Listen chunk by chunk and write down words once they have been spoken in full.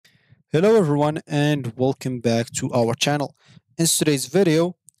Hello everyone and welcome back to our channel. In today's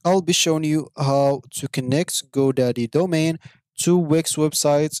video, I'll be showing you how to connect GoDaddy domain to Wix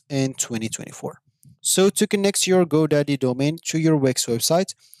websites in 2024. So to connect your GoDaddy domain to your Wix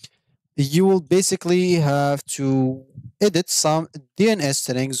website, you will basically have to edit some DNS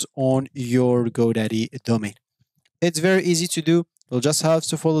settings on your GoDaddy domain. It's very easy to do. You'll just have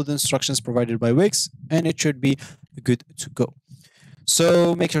to follow the instructions provided by Wix and it should be good to go.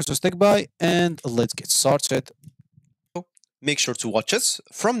 So make sure to stick by and let's get started. Make sure to watch it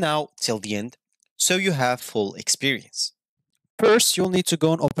from now till the end so you have full experience. First, you'll need to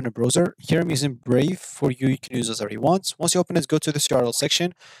go and open a browser. Here I'm using Brave. For you, you can use whatever you want. Once you open it, go to this URL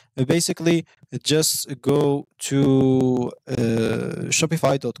section. Basically, just go to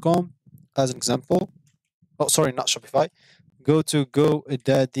shopify.com as an example. Oh, sorry, not Shopify. Go to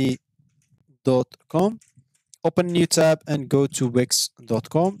godaddy.com. Open a new tab and go to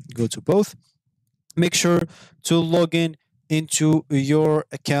wix.com. Go to both. Make sure to log in into your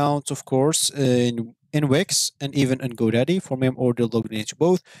account, of course, in Wix and even in GoDaddy. For me, I'm already logged into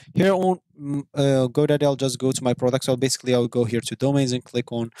both. Here on GoDaddy, I'll just go to my products. So basically, I'll go here to domains and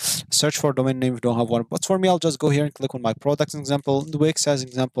click on search for domain name if you don't have one. But for me, I'll just go here and click on my products example. Wix as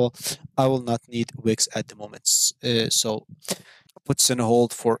example, I will not need Wix at the moment. So puts in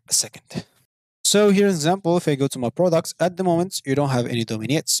hold for a second. So here's an example. If I go to my products, at the moment, you don't have any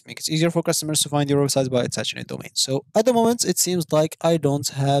domain yet. Make it easier for customers to find your website by attaching a domain. So at the moment, it seems like I don't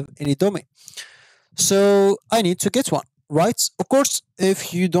have any domain. So I need to get one, right? Of course,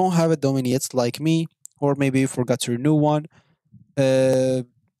 if you don't have a domain yet, like me, or maybe you forgot to renew one,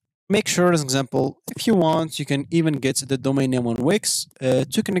 make sure, as an example, if you want, you can even get the domain name on Wix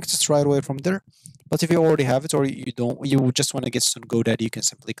to connect it right away from there. But if you already have it or you don't, you just want to get it on GoDaddy, you can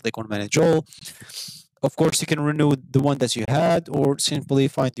simply click on Manage All. Of course, you can renew the one that you had or simply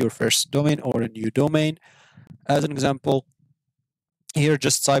find your first domain or a new domain. As an example, here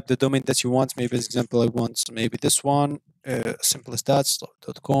just type the domain that you want. Maybe as example, I want maybe this one, simple as that,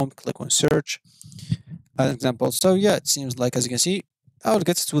 .com, click on search. As an example, so yeah, it seems like, as you can see, I will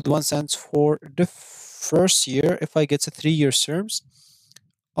get it with 1 cent for the first year. If I get a 3-year terms,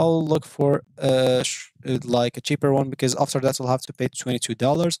 I'll look for like a cheaper one because after that I'll have to pay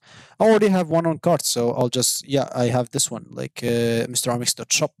 $22. I already have one on cart, so I'll just I have this one like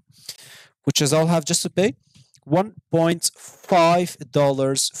MrAmix.shop, which is I'll have just to pay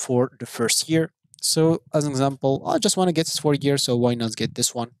 $1.5 for the first year. So as an example, I just want to get this for a year, so why not get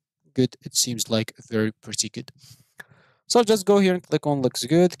this one? Good. It seems like very pretty good. So I'll just go here and click on looks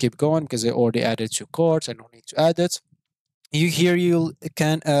good, keep going because I already added to cart. I don't need to add it. You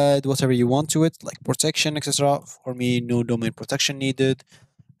can add whatever you want to it, like protection, etc. For me, no domain protection needed.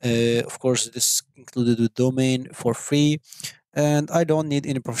 Of course, this included with domain for free, and I don't need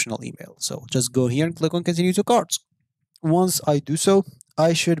any professional email. So just go here and click on continue to cart. Once I do so,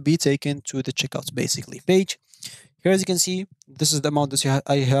 I should be taken to the checkout basically page. Here, as you can see, this is the amount that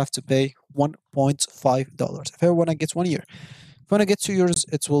I have to pay, $1.5. If I want to get 1 year, if I want to get 2 years,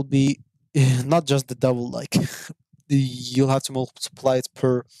 it will be not just the double, like you'll have to multiply it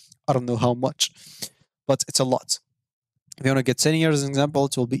per I don't know how much, but it's a lot. If you want to get 10 years as an example,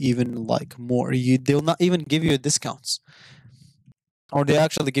 it will be even like more. They'll not even give you discounts, or they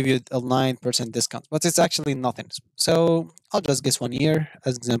actually give you a 9% discount, but it's actually nothing. So I'll just guess 1 year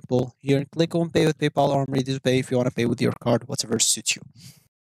as example here. Click on pay with PayPal, or I'm ready to pay if you want to pay with your card, whatever suits you.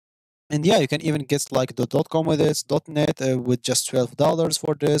 And yeah, you can even get like the .com with it, .net with just $12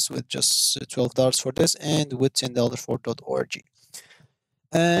 for this, with just $12 for this, and with $10 for .org.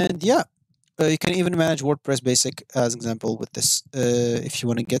 And yeah, you can even manage WordPress Basic as example with this. If you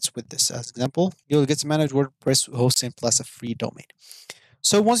want to get with this as example, you'll get to manage WordPress hosting plus a free domain.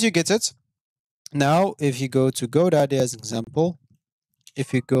 So once you get it, now if you go to GoDaddy as example,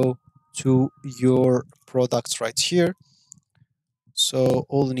 if you go to your products right here, so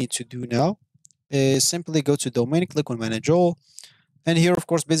all you need to do now is simply go to domain, click on manage all. And here, of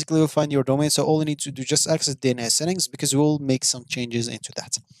course, basically you'll find your domain. So all you need to do just access DNS settings because we'll make some changes into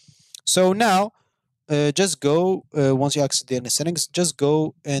that. So now just go, once you access DNS settings, just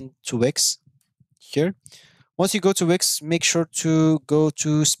go into Wix here. Once you go to Wix, make sure to go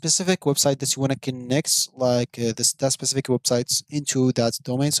to specific website that you want to connect, like that specific websites into that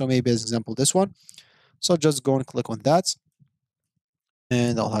domain. So maybe as example, this one. So just go and click on that.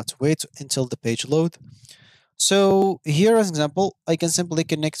 And I'll have to wait until the page load. So here as example, I can simply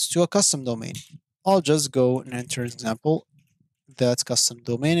connect to a custom domain. I'll just go and enter as example that custom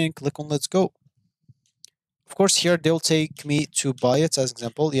domain and click on let's go. Of course, here they'll take me to buy it as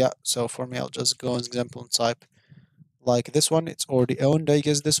example. Yeah, so for me, I'll just go as example and type like this one. It's already owned, I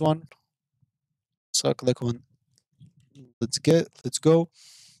guess, this one. So I click on let's go,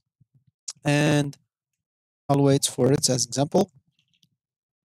 and I'll wait for it as example.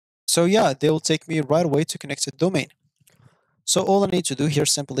 So yeah, they will take me right away to connected domain. So all I need to do here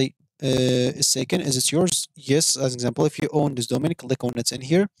simply is taken, is it yours? Yes, as example, if you own this domain, click on it in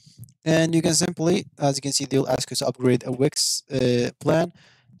here, and you can simply, as you can see, they'll ask you to upgrade a Wix plan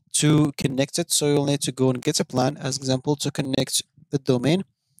to connect it. So you'll need to go and get a plan, as example, to connect the domain.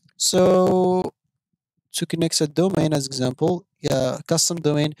 So to connect a domain, as example, yeah, custom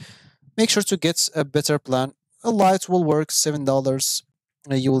domain, make sure to get a better plan. A light will work, $7.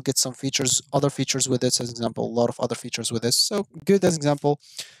 You will get some features, other features with it, as example, a lot of other features with this. So good as example.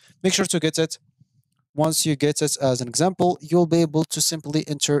 Make sure to get it. Once you get it as an example, you'll be able to simply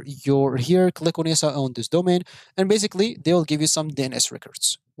enter your here, click on yes, I own this domain, and basically they will give you some DNS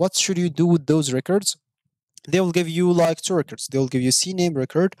records. What should you do with those records? They will give you like two records. They will give you CNAME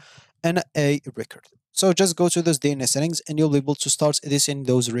record and a record. So just go to those DNS settings and you'll be able to start editing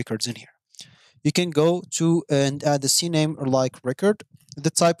those records in here. You can go to and add the CNAME or like record. The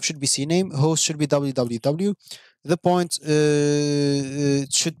type should be CNAME, host should be www. The point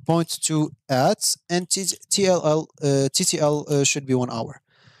should point to ads, and TTL should be 1 hour.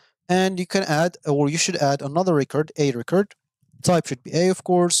 And you can add, or you should add another record, a record. Type should be a, of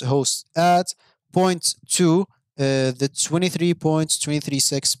course. Host add point to the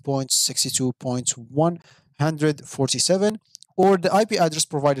 23.236.62.147, or the IP address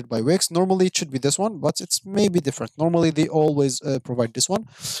provided by Wix. Normally it should be this one, but it's maybe different. Normally they always provide this one.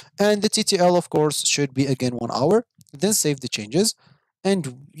 And the TTL, of course, should be again 1 hour. Then save the changes,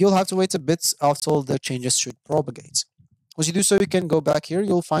 and you'll have to wait a bit until the changes should propagate. Once you do so, you can go back here.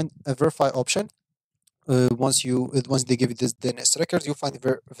 You'll find a verify option. Once they give you this DNS record, you'll find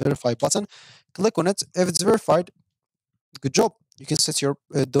the verify button. Click on it. If it's verified, good job. You can set your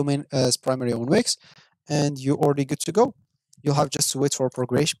domain as primary on Wix, and you're already good to go. You'll have just to wait for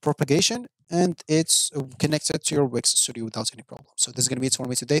propagation, and it's connected to your Wix studio without any problem. So this is going to be it for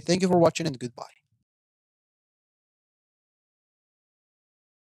me today. Thank you for watching, and goodbye.